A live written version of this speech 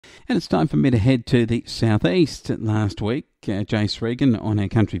And it's time for me to head to the southeast. Last week, Jace Regan on our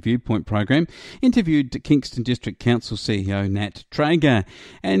Country Viewpoint program interviewed Kingston District Council CEO Nat Traeger,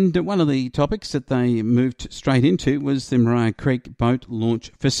 and one of the topics that they moved straight into was the Maria Creek boat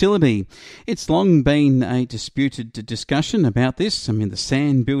launch facility. It's long been a disputed discussion about this. I mean, the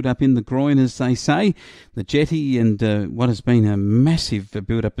sand build-up in the groin, as they say, the jetty, and what has been a massive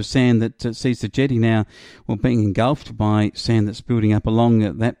build-up of sand that sees the jetty now being engulfed by sand that's building up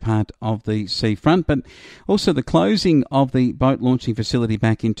along that part of the seafront, but also the closing of the boat launching facility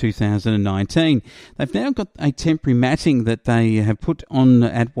back in 2019. They've now got a temporary matting that they have put on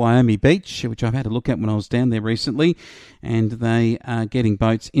at Wyoming Beach, which I've had a look at when I was down there recently, and they are getting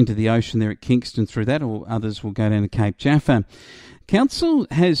boats into the ocean there at Kingston through that, or others will go down to Cape Jaffa. Council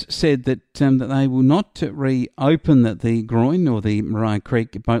has said that they will not reopen the groin or the Maria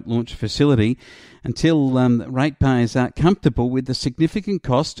Creek boat launch facility until ratepayers are comfortable with the significant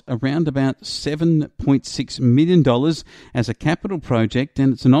cost, around about $7.6 million as a capital project,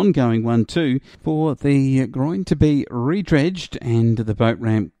 and it's an ongoing one too, for the groin to be redredged and the boat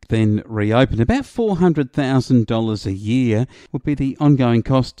ramp then reopened. About $400,000 a year would be the ongoing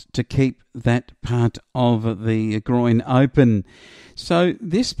cost to keep that part of the groin open. So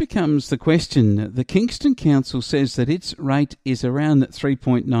this becomes the question. The Kingston Council says that its rate is around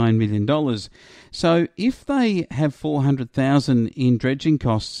 $3.9 million. So if they have $400,000 in dredging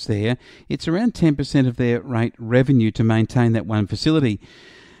costs there, it's around 10% of their rate revenue to maintain that one facility.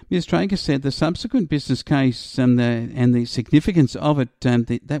 Ms. Traeger said the subsequent business case and the significance of it,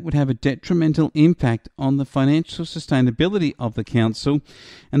 that would have a detrimental impact on the financial sustainability of the council,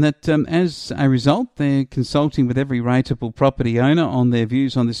 and that as a result, they're consulting with every rateable property owner on their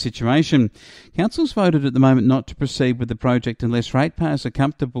views on this situation. Council's voted at the moment not to proceed with the project unless ratepayers are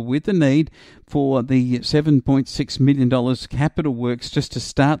comfortable with the need for the $7.6 million capital works just to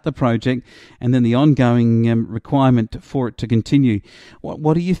start the project, and then the ongoing requirement for it to continue.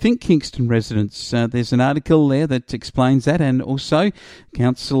 What do you think, Kingston residents? There's an article there that explains that, and also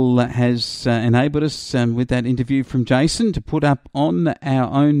Council has enabled us with that interview from Jason to put up on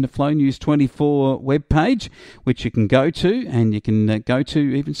our own Flow News 24 webpage, which you can go to, and you can go to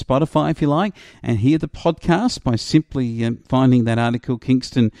even Spotify if you like, and hear the podcast by simply finding that article,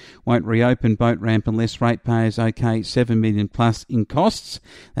 Kingston won't reopen boat ramp unless ratepayers okay $7 million plus in costs.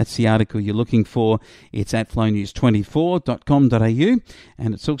 That's the article you're looking for. It's at flownews24.com.au,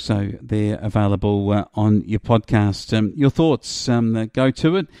 and it's also there available on your podcast. Your thoughts, go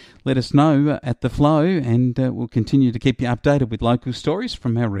to it, let us know at The Flow, and we'll continue to keep you updated with local stories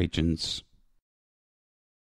from our regions.